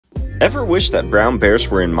Ever wish that brown bears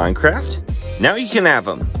were in Minecraft? Now you can have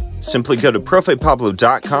them. Simply go to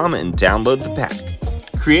ProfePablo.com and download the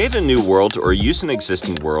pack. Create a new world or use an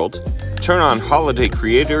existing world, turn on holiday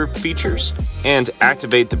creator features, and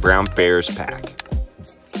activate the brown bears pack.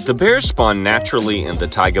 The bears spawn naturally in the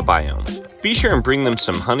taiga biome. Be sure and bring them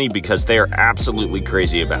some honey because they are absolutely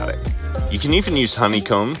crazy about it. You can even use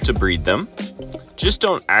honeycomb to breed them. Just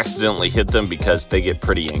don't accidentally hit them because they get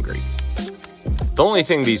pretty angry. The only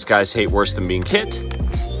thing these guys hate worse than being hit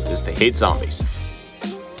is they hate zombies.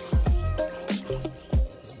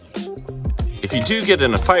 If you do get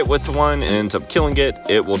in a fight with one and end up killing it,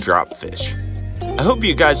 it will drop fish. I hope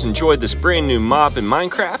you guys enjoyed this brand new mob in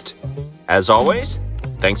Minecraft. As always,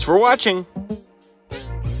 thanks for watching.